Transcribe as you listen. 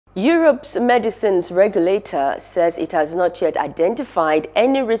Europe's medicines regulator says it has not yet identified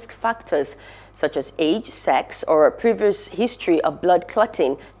any risk factors such as age, sex, or a previous history of blood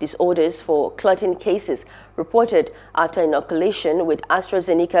clotting disorders for clotting cases reported after inoculation with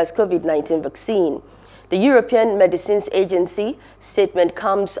AstraZeneca's COVID-19 vaccine. The European Medicines Agency statement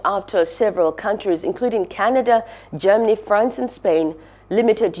comes after several countries, including Canada, Germany, France, and Spain,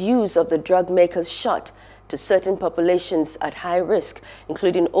 limited use of the drug maker's shot to certain populations at high risk,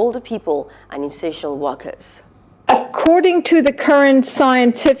 including older people and essential workers. According to the current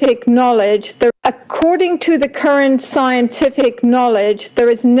scientific knowledge, there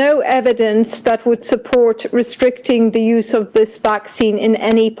is no evidence that would support restricting the use of this vaccine in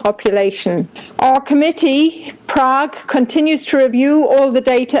any population. Our committee, Prague, continues to review all the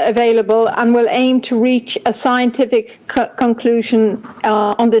data available and will aim to reach a scientific conclusion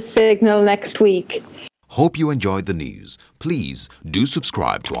on this signal next week. Hope you enjoyed the news. Please do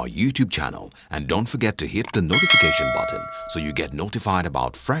subscribe to our YouTube channel and don't forget to hit the notification button so you get notified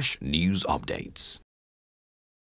about fresh news updates.